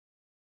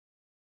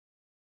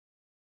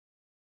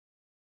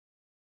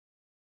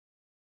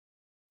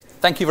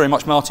Thank you very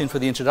much, Martin, for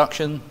the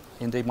introduction.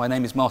 Indeed, my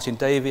name is Martin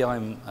Davy.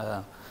 I'm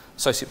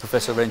Associate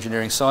Professor of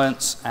Engineering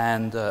Science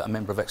and a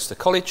member of Exeter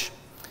College.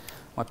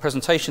 My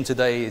presentation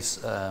today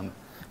is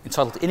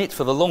entitled In It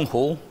for the Long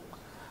Haul,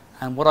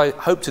 and what I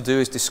hope to do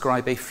is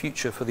describe a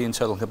future for the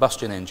internal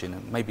combustion engine,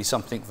 and maybe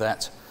something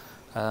that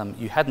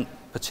you hadn't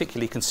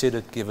particularly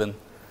considered given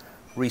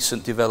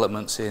recent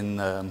developments in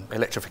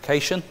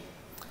electrification.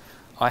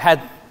 I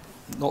had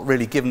not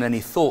really given any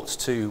thought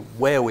to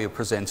where we were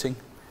presenting,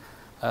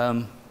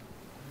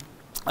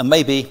 and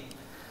maybe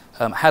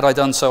had I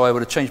done so, I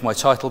would have changed my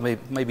title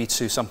maybe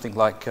to something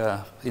like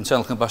the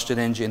internal combustion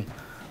engine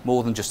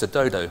more than just a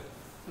dodo.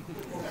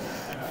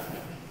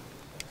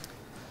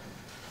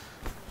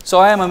 So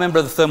I am a member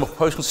of the Thermal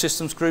Propulsion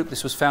Systems Group.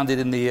 This was founded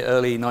in the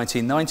early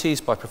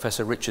 1990s by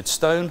Professor Richard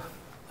Stone,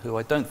 who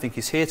I don't think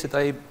is here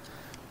today,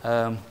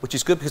 which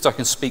is good because I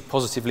can speak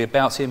positively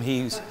about him.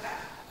 He's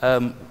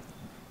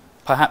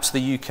perhaps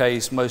the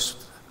UK's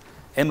most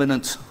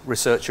eminent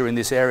researcher in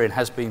this area and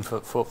has been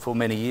for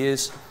many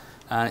years.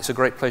 And it's a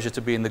great pleasure to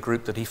be in the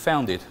group that he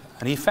founded.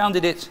 And he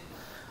founded it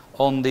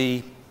on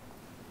the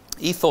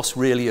ethos,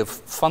 really, of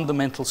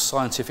fundamental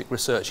scientific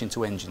research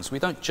into engines. We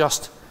don't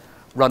just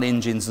run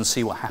engines and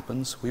see what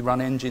happens. We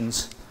run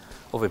engines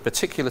of a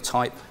particular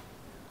type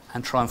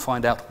and try and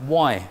find out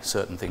why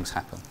certain things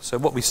happen. So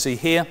what we see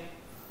here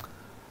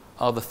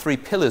are the three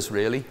pillars,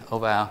 really,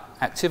 of our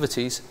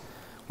activities.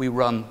 We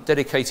run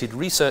dedicated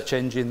research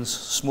engines,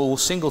 small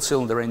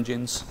single-cylinder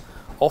engines,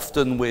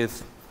 often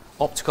with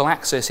optical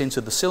access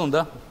into the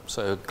cylinder,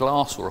 so a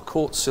glass or a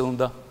quartz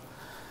cylinder,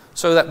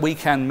 so that we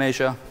can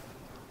measure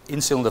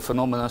in-cylinder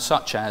phenomena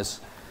such as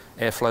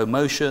airflow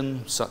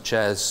motion, such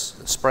as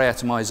spray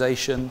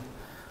atomization,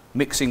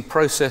 mixing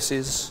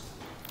processes,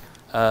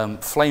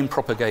 flame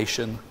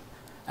propagation,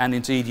 and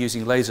indeed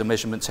using laser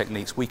measurement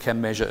techniques, we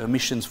can measure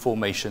emissions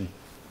formation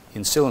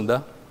in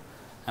cylinder,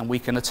 and we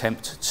can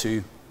attempt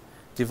to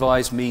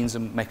devise means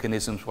and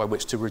mechanisms by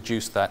which to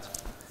reduce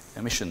that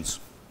emissions,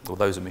 or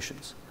those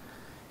emissions.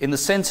 In the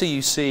center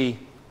you see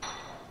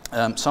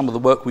some of the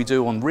work we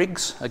do on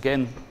rigs,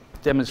 again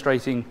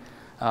demonstrating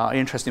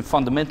interest in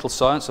fundamental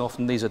science.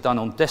 Often these are done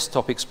on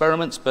desktop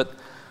experiments, but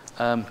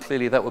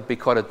clearly that would be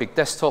quite a big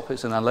desktop.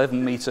 It's an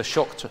 11-meter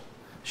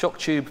shock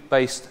tube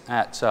based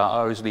at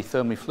Owsley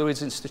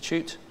Thermofluids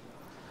Institute.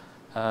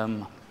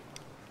 And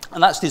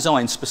that's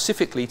designed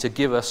specifically to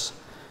give us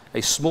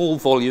a small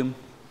volume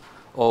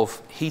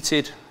of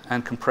heated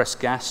and compressed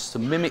gas to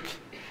mimic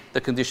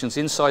the conditions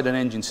inside an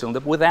engine cylinder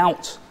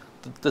without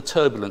the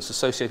turbulence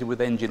associated with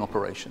engine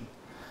operation,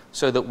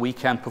 so that we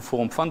can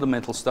perform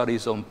fundamental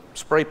studies on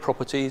spray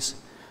properties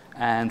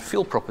and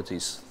fuel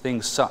properties,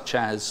 things such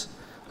as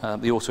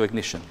the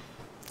auto-ignition.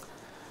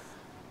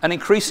 And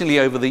increasingly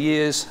over the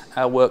years,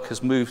 our work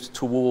has moved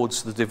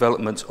towards the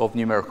development of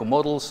numerical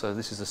models. So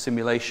this is a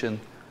simulation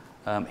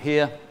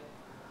here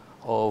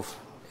of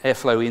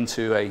airflow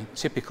into a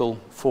typical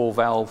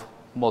 4-valve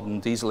modern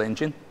diesel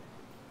engine.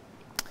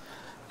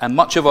 And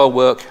much of our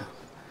work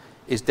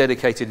is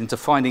dedicated into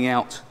finding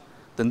out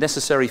the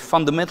necessary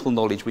fundamental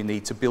knowledge we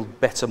need to build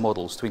better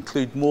models, to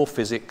include more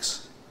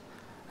physics,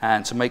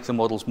 and to make the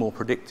models more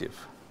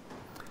predictive.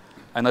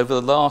 And over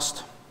the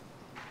last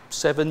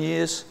 7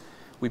 years,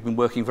 we've been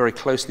working very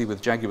closely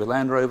with Jaguar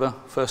Land Rover,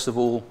 first of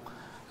all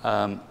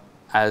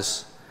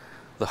as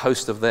the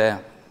host of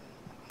their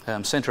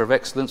Centre of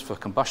Excellence for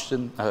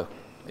Combustion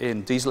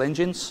in diesel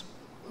engines,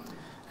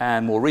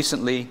 and more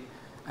recently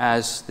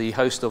as the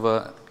host of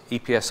a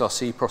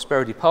EPSRC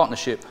Prosperity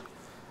Partnership,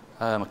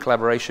 a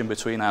collaboration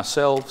between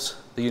ourselves,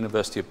 the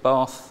University of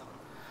Bath,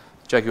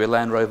 Jaguar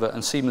Land Rover,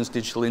 and Siemens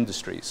Digital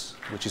Industries,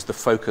 which is the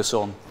focus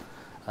on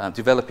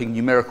developing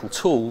numerical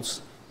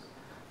tools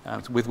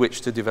with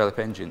which to develop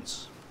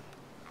engines.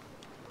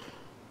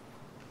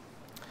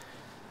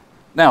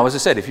 Now, as I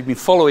said, if you've been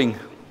following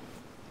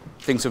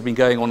things that have been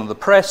going on in the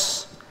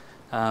press,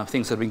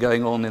 things that have been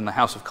going on in the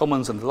House of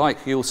Commons and the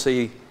like, you'll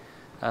see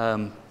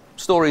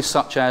stories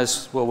such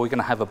as, well, we're going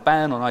to have a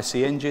ban on IC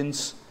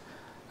engines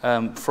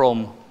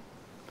from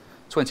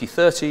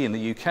 2030 in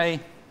the UK.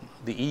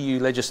 The EU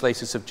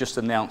legislators have just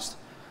announced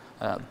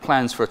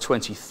plans for a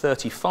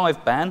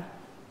 2035 ban.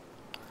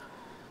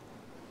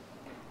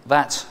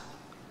 That,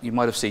 you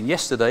might have seen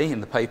yesterday in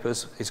the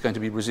papers, is going to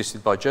be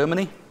resisted by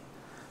Germany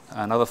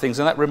and other things.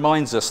 And that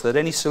reminds us that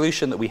any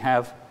solution that we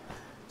have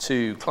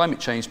to climate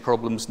change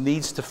problems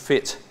needs to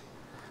fit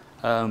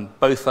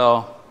both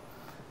our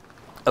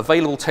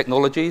available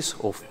technologies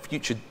or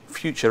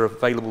future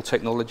available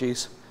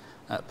technologies,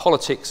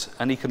 politics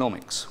and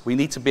economics. We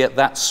need to be at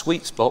that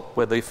sweet spot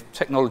where the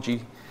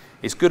technology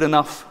is good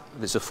enough,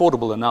 that it's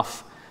affordable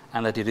enough,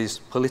 and that it is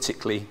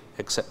politically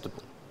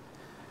acceptable.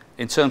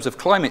 In terms of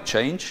climate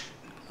change,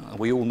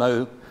 we all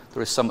know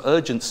there is some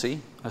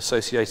urgency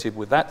associated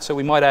with that, so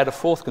we might add a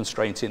fourth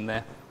constraint in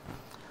there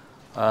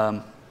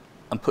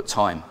and put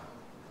time.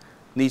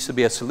 It needs to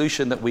be a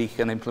solution that we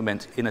can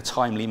implement in a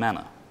timely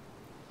manner.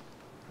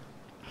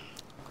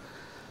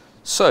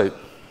 So,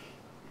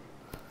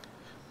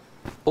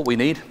 what we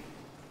need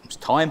is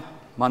time,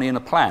 money, and a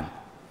plan.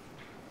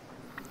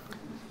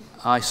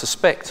 I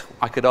suspect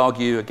I could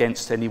argue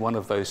against any one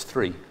of those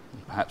three,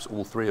 perhaps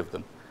all three of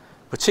them,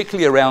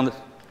 particularly around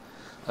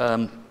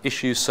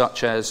issues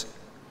such as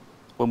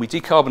when we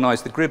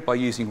decarbonize the grid by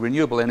using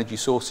renewable energy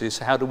sources,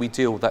 how do we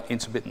deal with that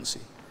intermittency?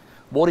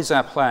 What is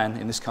our plan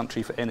in this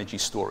country for energy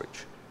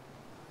storage?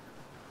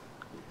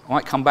 I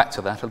might come back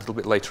to that a little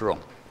bit later on.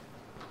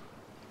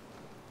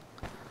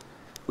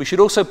 We should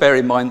also bear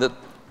in mind that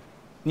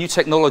new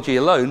technology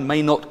alone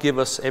may not give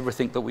us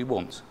everything that we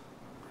want.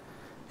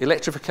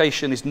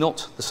 Electrification is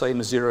not the same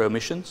as zero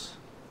emissions.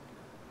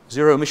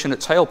 Zero emission at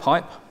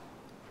tailpipe,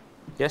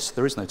 yes,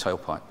 there is no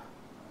tailpipe.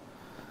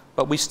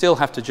 But we still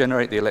have to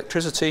generate the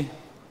electricity,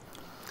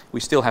 we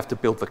still have to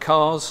build the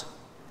cars,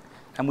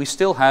 and we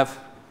still have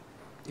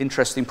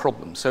interesting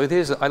problems. So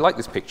I like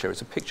this picture.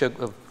 It's a picture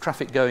of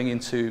traffic going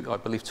into, I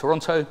believe,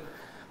 Toronto,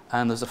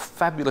 and there's a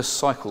fabulous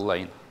cycle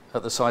lane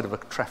at the side of a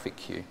traffic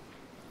queue.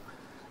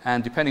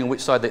 And depending on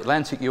which side of the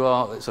Atlantic you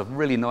are, it's a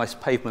really nice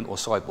pavement or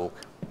sidewalk.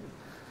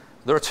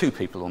 There are two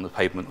people on the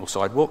pavement or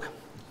sidewalk.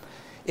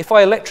 If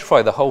I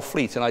electrify the whole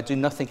fleet and I do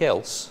nothing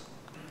else,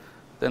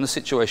 then the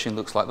situation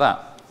looks like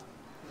that.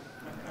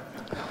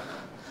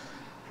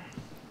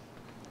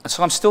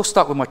 So I'm still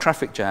stuck with my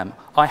traffic jam.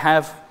 I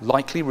have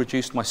likely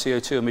reduced my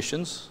CO2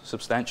 emissions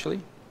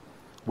substantially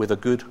with a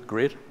good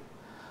grid.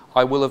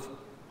 I will have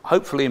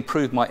hopefully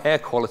improved my air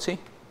quality,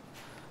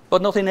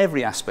 but not in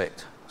every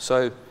aspect.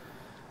 So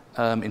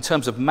in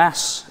terms of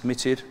mass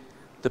emitted,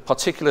 the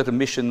particulate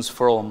emissions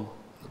from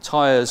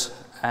tyres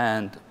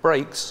and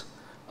brakes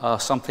are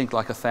something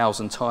like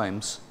 1,000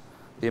 times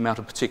the amount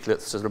of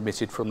particulates that are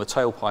emitted from the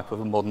tailpipe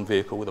of a modern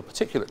vehicle with a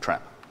particulate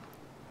trap.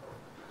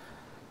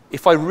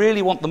 If I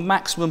really want the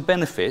maximum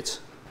benefit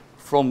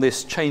from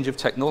this change of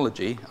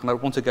technology, and I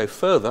want to go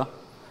further,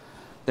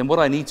 then what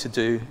I need to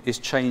do is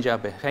change our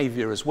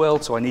behaviour as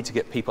well. So I need to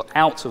get people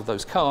out of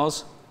those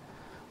cars,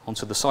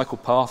 onto the cycle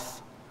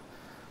path,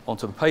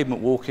 onto the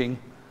pavement walking,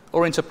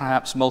 or into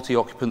perhaps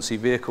multi-occupancy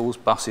vehicles,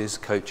 buses,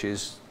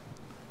 coaches,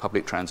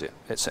 public transit,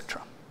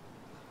 etc.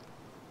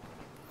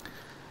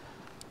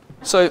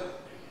 So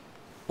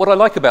what I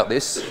like about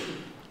this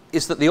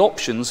is that the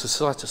options,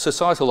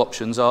 societal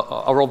options,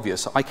 are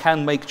obvious. I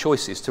can make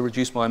choices to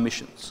reduce my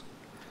emissions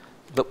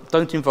that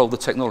don't involve the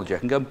technology. I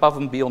can go above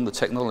and beyond the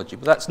technology,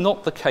 but that's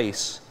not the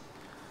case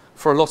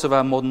for a lot of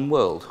our modern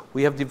world.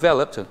 We have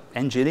developed,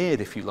 engineered,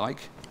 if you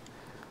like,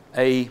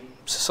 a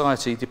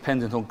society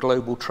dependent on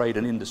global trade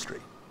and industry.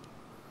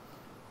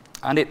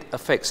 And it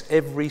affects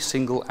every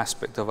single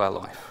aspect of our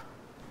life.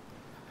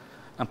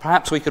 And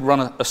perhaps we could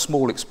run a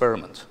small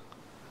experiment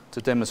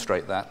to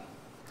demonstrate that.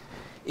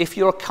 If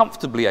you're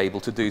comfortably able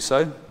to do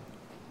so,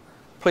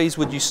 please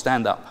would you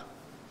stand up?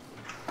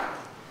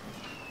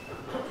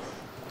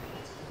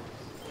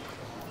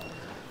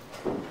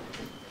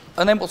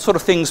 And then what sort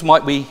of things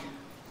might we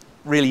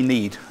really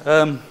need?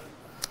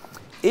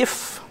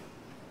 If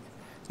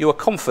you are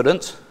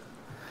confident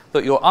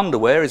that your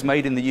underwear is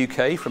made in the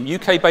UK from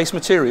UK-based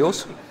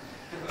materials,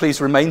 please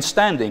remain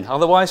standing.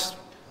 Otherwise,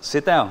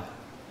 sit down.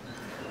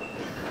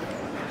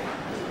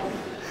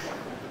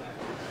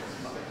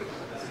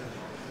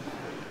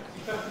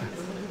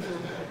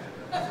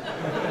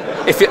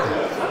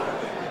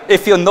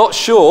 If you're not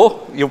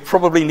sure, you'll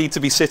probably need to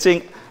be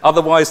sitting.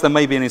 Otherwise, there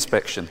may be an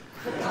inspection.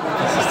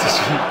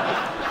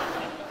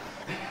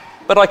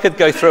 But I could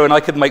go through and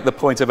I could make the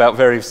point about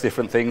various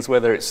different things,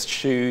 whether it's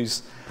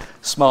shoes,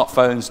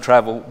 smartphones,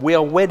 travel. We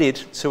are wedded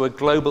to a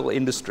global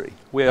industry.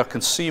 We are a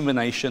consumer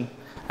nation,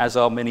 as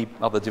are many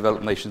other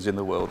developed nations in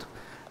the world.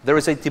 There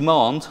is a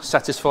demand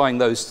satisfying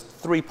those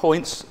 3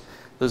 points.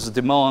 There's a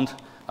demand,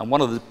 and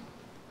one of the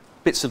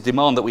bits of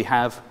demand that we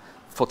have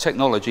for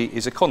technology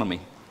is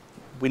economy.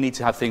 We need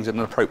to have things at an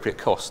appropriate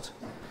cost.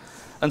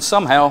 And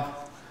somehow,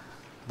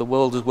 the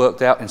world has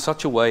worked out in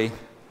such a way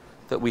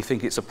that we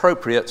think it's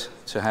appropriate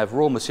to have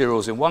raw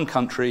materials in one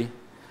country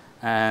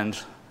and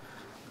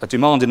a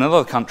demand in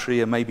another country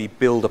and maybe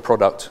build a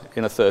product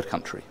in a third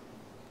country.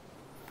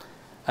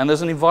 And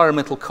there's an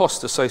environmental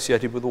cost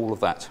associated with all of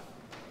that.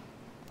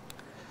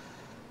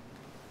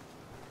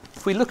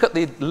 If we look at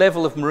the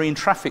level of marine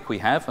traffic we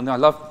have, and I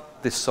love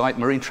this site,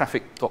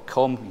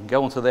 marinetraffic.com, you can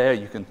go onto there,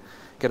 you can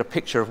get a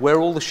picture of where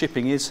all the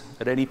shipping is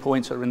at any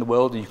point in the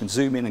world, and you can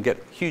zoom in and get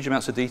huge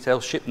amounts of detail,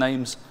 ship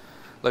names,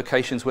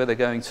 locations where they're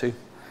going to.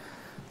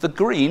 The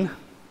green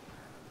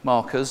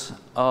markers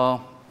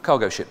are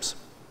cargo ships.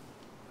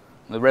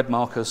 The red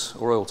markers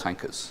are oil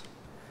tankers.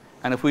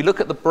 And if we look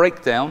at the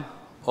breakdown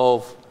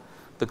of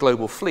the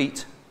global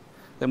fleet,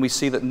 then we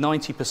see that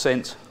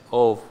 90%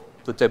 of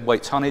the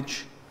deadweight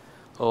tonnage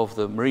of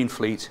the marine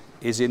fleet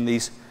is in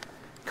these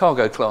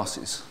cargo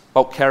classes: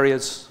 bulk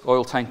carriers,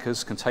 oil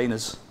tankers,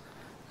 containers,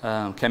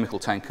 chemical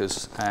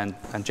tankers, and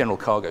general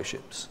cargo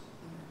ships.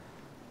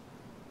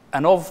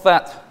 And of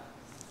that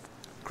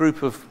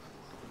group of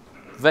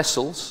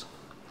vessels,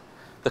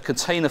 the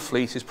container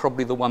fleet is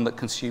probably the one that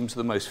consumes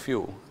the most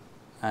fuel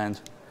and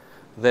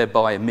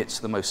thereby emits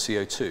the most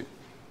CO2.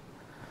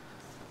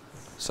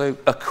 So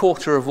a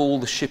quarter of all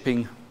the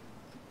shipping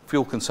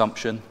fuel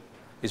consumption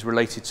is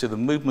related to the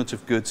movement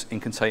of goods in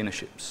container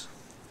ships.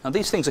 Now,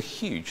 these things are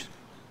huge.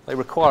 They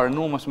require an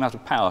enormous amount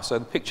of power. So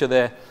the picture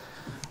there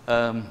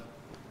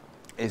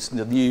is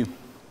the new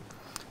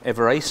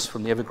Everace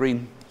from the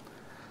Evergreen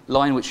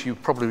line, which you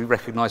probably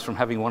recognize from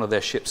having one of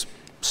their ships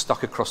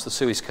stuck across the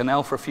Suez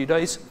Canal for a few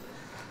days.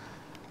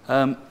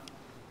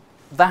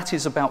 That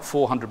is about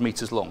 400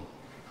 meters long.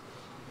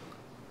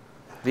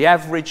 The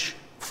average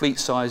fleet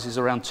size is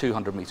around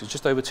 200 meters,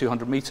 just over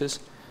 200 meters.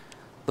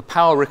 The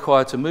power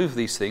required to move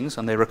these things,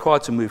 and they're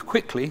required to move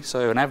quickly,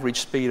 so an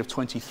average speed of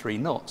 23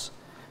 knots,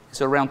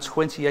 is around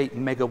 28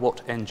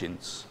 megawatt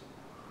engines.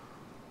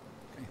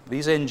 Okay.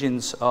 These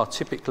engines are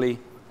typically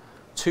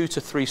 2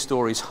 to 3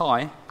 stories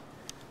high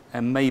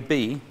and may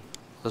be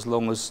as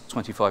long as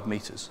 25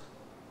 meters.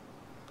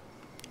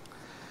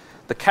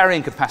 The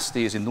carrying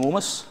capacity is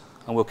enormous,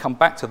 and we'll come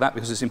back to that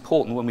because it's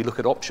important when we look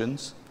at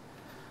options.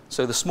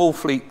 So the small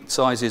fleet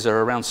sizes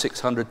are around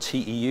 600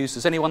 TEUs.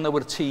 Does anyone know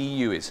what a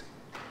TEU is?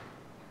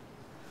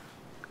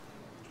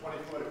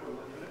 20-foot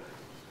equivalent unit?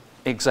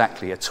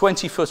 Exactly, a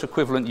 20-foot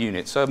equivalent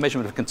unit, so a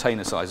measurement of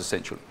container size,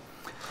 essentially.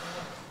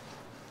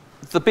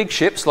 The big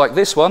ships, like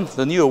this one,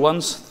 the newer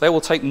ones, they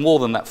will take more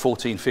than that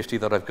 1450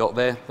 that I've got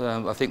there.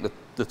 I think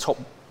the top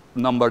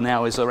number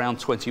now is around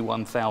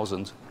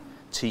 21,000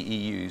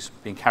 TEUs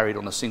being carried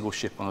on a single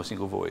ship on a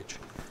single voyage.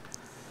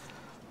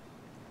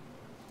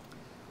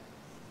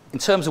 In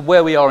terms of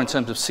where we are in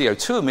terms of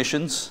CO2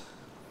 emissions,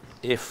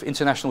 if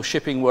international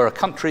shipping were a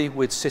country,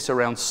 we'd sit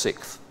around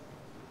 6th.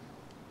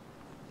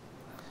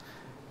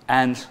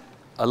 And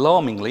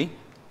alarmingly,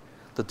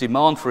 the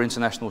demand for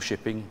international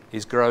shipping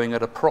is growing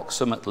at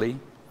approximately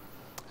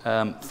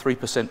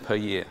 3% per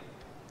year.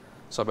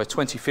 So by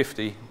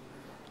 2050,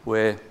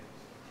 we're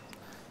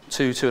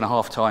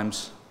 2.5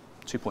 times,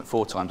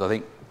 2.4 times, I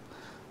think,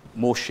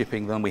 more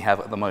shipping than we have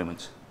at the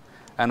moment.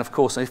 And of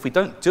course, if we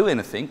don't do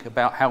anything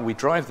about how we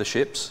drive the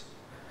ships,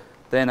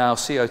 then our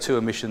CO2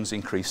 emissions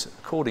increase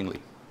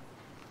accordingly.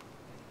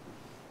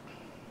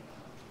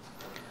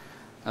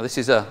 Now, this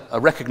is a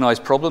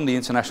recognized problem. The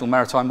International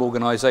Maritime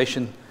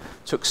Organization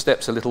took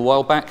steps a little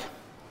while back.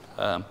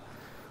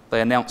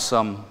 They announced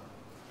some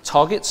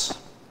targets,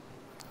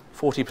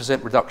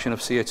 40% reduction of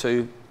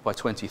CO2 by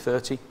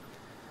 2030.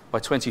 By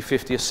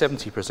 2050, a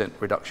 70%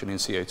 reduction in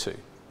CO2.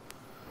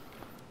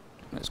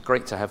 And it's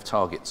great to have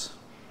targets.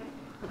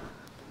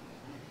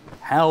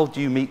 How do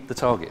you meet the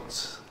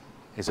targets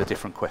is a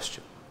different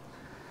question.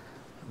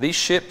 These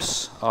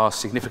ships are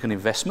significant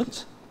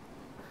investment,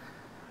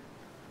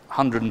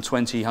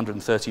 120,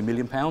 130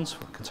 million pounds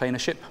for a container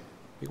ship,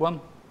 big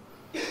one.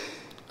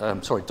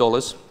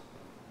 Dollars.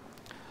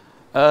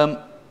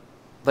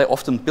 They're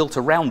often built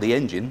around the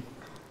engine.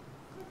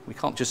 We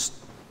can't just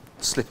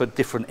slip a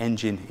different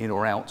engine in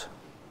or out.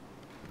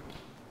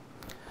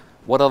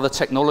 What other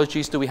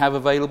technologies do we have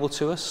available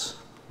to us?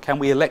 Can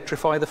we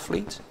electrify the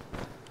fleet?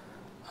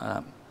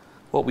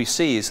 What we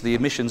see is the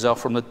emissions are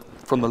from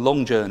the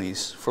long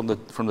journeys, from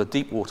the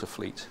deep water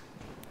fleet,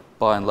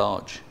 by and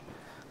large.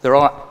 There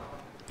are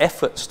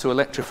efforts to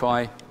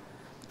electrify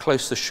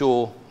close to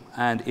shore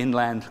and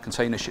inland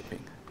container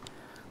shipping.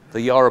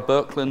 The Yara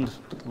Birkeland,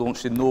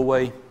 launched in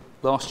Norway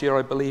last year,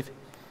 I believe,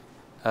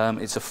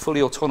 it's a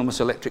fully autonomous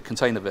electric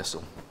container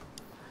vessel.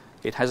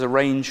 It has a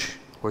range,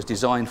 or is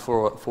designed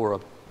for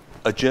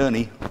a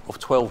journey of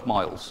 12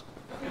 miles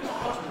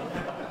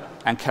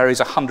and carries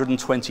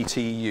 120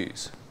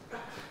 TEUs.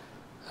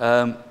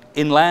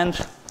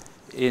 Inland,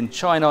 in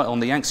China, on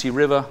the Yangtze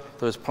River,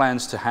 there's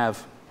plans to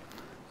have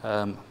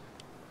a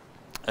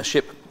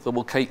ship that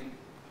will take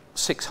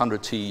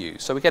 600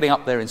 TEUs. So we're getting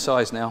up there in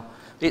size now.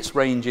 Its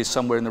range is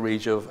somewhere in the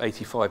region of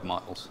 85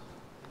 miles.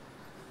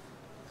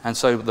 And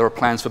so there are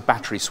plans for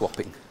battery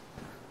swapping.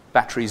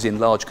 Batteries in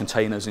large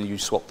containers, and you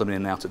swap them in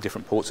and out at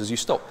different ports as you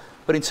stop.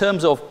 But in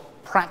terms of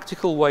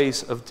practical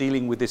ways of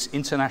dealing with this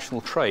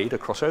international trade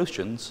across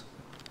oceans,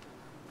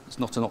 it's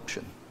not an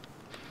option.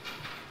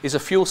 Is a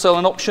fuel cell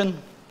an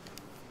option?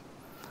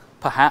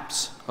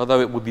 Perhaps, although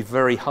it would be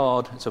very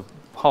hard. It's a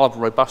hard,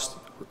 robust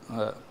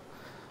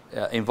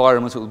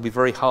environment. It would be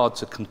very hard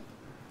to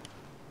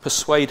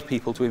persuade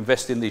people to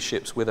invest in these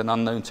ships with an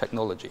unknown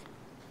technology.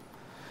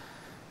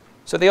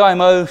 So the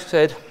IMO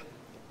said,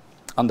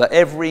 under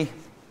every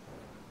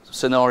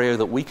scenario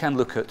that we can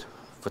look at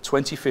for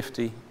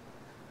 2050,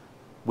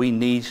 we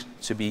need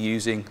to be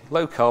using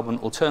low-carbon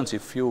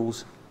alternative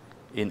fuels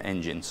in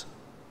engines.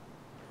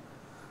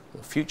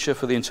 The future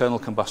for the internal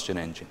combustion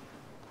engine.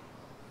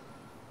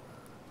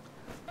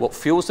 What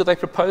fuels do they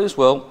propose?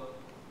 Well,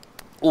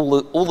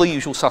 all the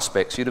usual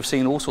suspects. You'd have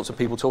seen all sorts of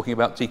people talking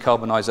about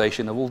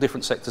decarbonization of all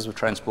different sectors of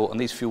transport, and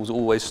these fuels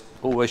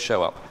always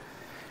show up.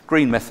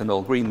 Green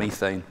methanol, green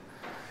methane.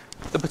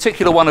 The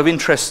particular one of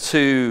interest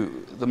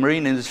to the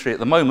marine industry at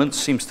the moment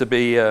seems to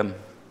be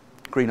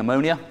green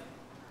ammonia.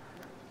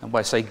 And when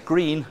I say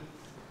green,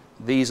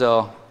 these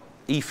are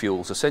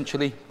e-fuels,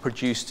 essentially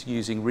produced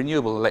using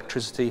renewable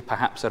electricity,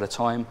 perhaps at a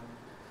time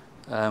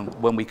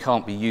when we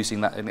can't be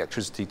using that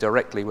electricity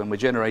directly when we're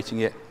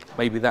generating it.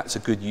 Maybe that's a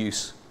good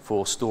use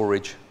for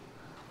storage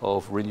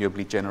of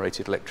renewably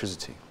generated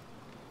electricity.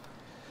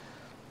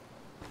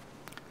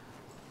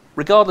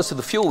 regardless of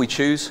the fuel we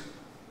choose,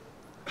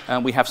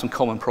 we have some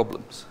common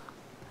problems.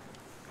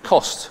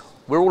 Cost.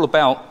 We're all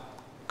about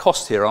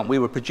cost here, aren't we?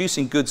 We're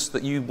producing goods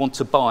that you want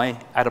to buy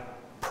at a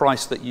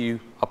price that you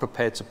are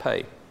prepared to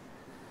pay.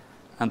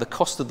 And the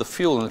cost of the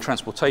fuel and the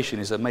transportation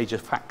is a major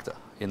factor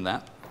in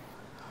that.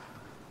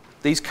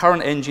 These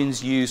current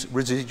engines use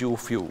residual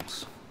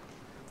fuels.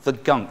 The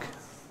gunk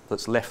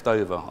that's left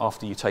over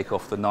after you take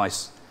off the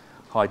nice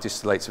high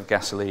distillates of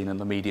gasoline and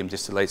the medium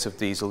distillates of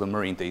diesel and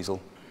marine diesel.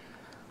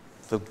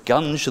 The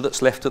gunge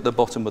that's left at the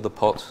bottom of the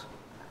pot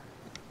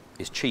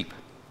is cheap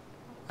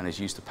and is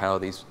used to power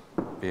these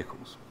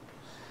vehicles.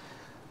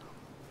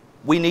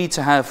 We need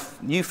to have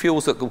new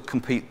fuels that will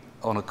compete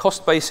on a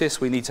cost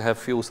basis. We need to have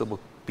fuels that will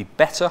be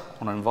better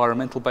on an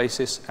environmental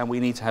basis, and we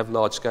need to have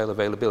large-scale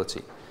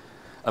availability.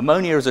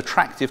 Ammonia is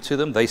attractive to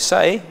them, they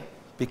say,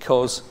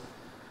 because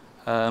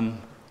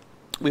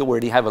we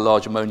already have a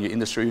large ammonia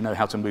industry who know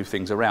how to move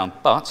things around.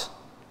 But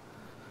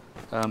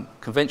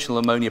conventional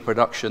ammonia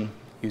production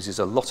uses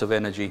a lot of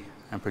energy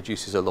and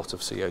produces a lot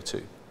of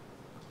CO2.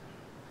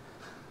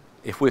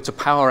 If we're to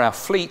power our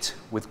fleet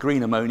with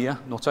green ammonia,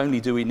 not only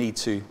do we need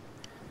to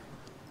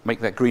make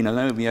that green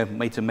ammonia, we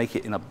need to make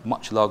it in a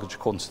much larger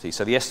quantity.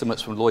 So the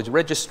estimates from Lloyd's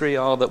Registry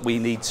are that we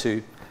need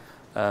to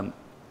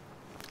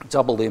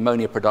double the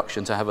ammonia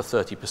production to have a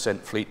 30%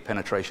 fleet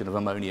penetration of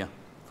ammonia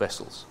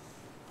vessels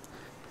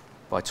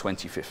by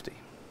 2050.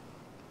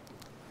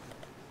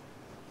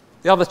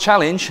 The other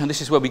challenge, and this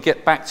is where we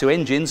get back to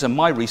engines and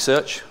my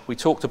research, we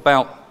talked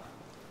about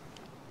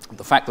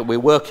the fact that we're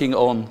working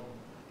on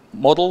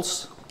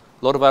models.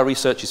 A lot of our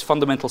research is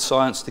fundamental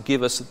science to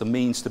give us the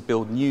means to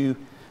build new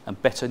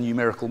and better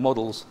numerical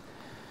models.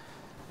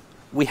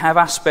 We have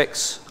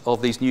aspects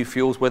of these new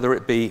fuels, whether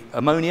it be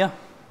ammonia,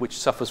 which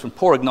suffers from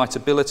poor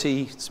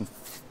ignitability, some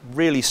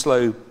really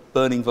slow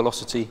burning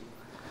velocity,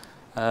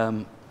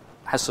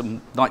 has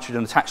some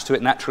nitrogen attached to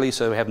it naturally,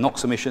 so we have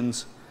NOx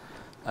emissions.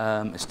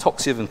 It's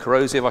toxic and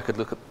corrosive. I could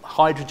look at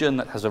hydrogen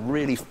that has a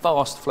really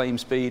fast flame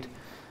speed.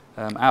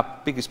 Our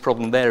biggest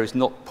problem there is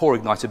not poor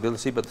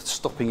ignitability, but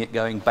stopping it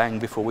going bang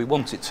before we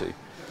want it to.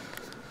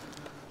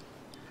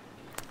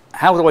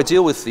 How do I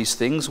deal with these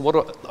things?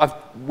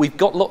 We've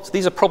got lots.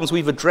 These are problems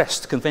we've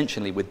addressed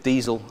conventionally with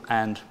diesel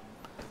and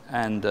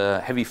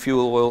heavy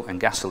fuel oil and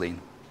gasoline.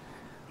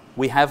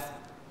 We have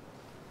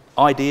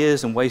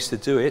ideas and ways to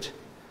do it.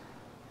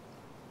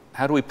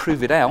 How do we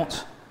prove it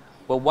out?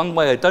 Well, one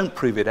way I don't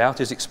prove it out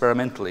is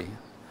experimentally.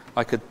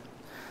 I could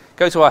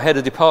go to our head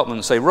of department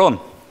and say, Ron,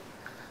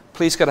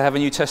 please got to have a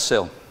new test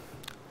cell.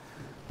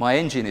 My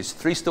engine is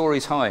 3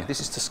 stories high. This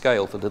is to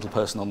scale for the little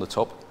person on the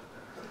top.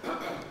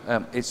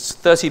 It's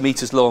 30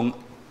 meters long.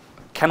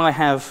 Can I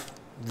have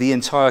the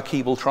entire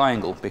Keeble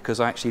triangle? Because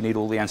I actually need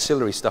all the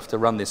ancillary stuff to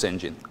run this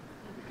engine.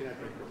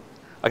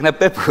 I can have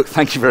bedrock,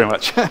 thank you very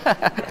much.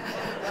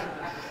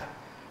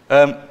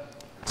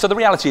 So the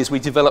reality is we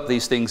develop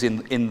these things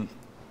in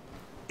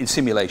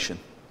simulation.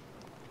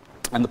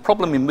 And the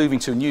problem in moving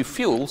to new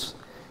fuels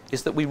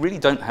is that we really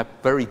don't have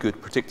very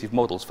good predictive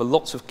models for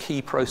lots of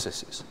key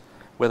processes,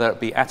 whether it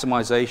be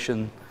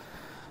atomization,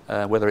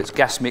 whether it's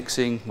gas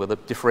mixing, whether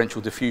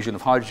differential diffusion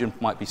of hydrogen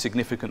might be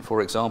significant,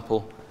 for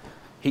example.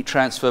 Heat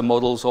transfer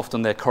models,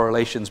 often they're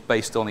correlations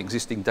based on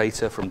existing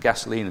data from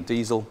gasoline and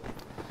diesel.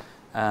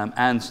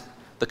 And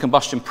the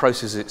combustion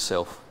process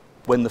itself,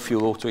 when the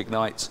fuel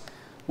auto-ignites.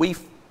 We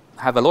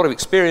have a lot of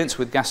experience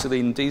with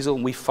gasoline and diesel,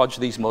 and we fudge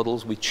these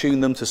models, we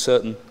tune them to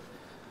certain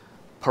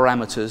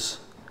parameters,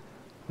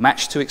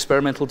 matched to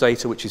experimental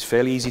data, which is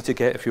fairly easy to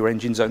get if your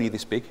engine's only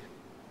this big.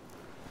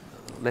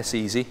 Less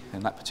easy in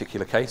that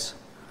particular case.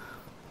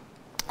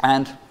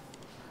 And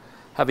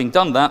having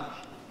done that,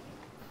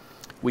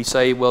 we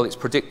say, well, it's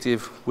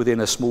predictive within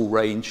a small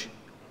range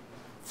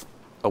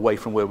away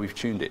from where we've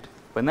tuned it.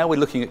 But now we're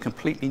looking at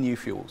completely new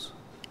fuels.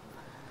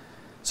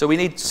 So we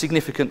need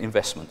significant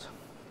investment.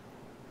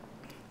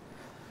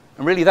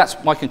 And really,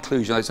 that's my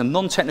conclusion. It's a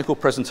non-technical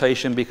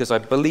presentation because I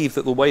believe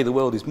that the way the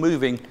world is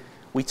moving,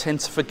 we tend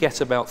to forget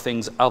about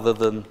things other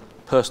than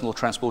personal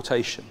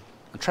transportation.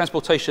 And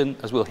transportation,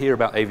 as we'll hear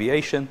about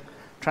aviation,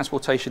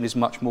 transportation is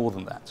much more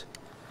than that.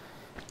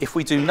 If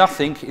we do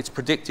nothing, it's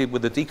predicted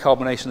with the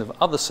decarbonization of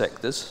other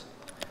sectors,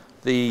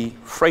 the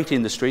freight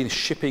industry, the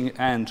shipping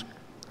and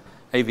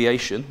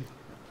aviation,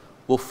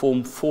 will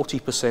form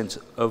 40%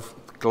 of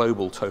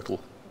global total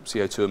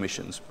CO2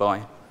 emissions by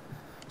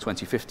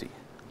 2050.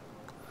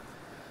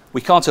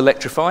 We can't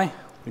electrify,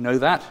 we know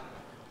that.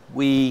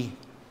 We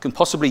can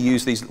possibly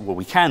use these, well,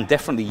 we can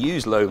definitely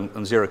use low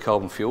and zero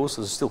carbon fuels.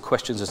 There's still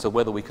questions as to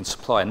whether we can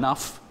supply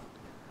enough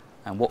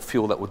and what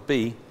fuel that would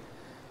be.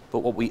 But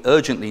what we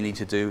urgently need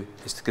to do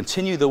is to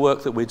continue the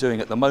work that we're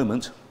doing at the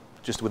moment,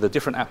 just with a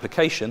different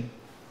application,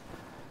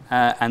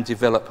 and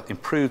develop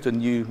improved and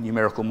new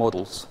numerical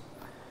models.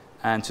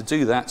 And to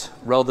do that,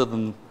 rather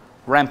than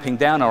ramping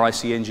down our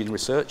IC engine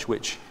research,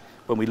 which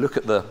when we look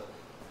at the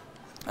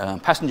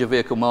passenger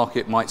vehicle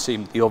market might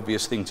seem the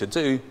obvious thing to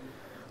do,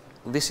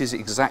 this is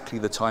exactly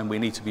the time we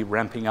need to be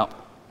ramping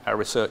up our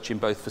research in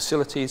both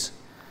facilities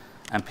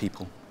and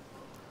people.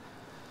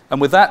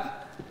 And with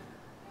that,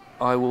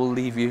 I will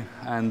leave you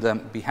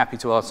and be happy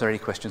to answer any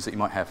questions that you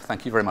might have.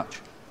 Thank you very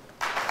much.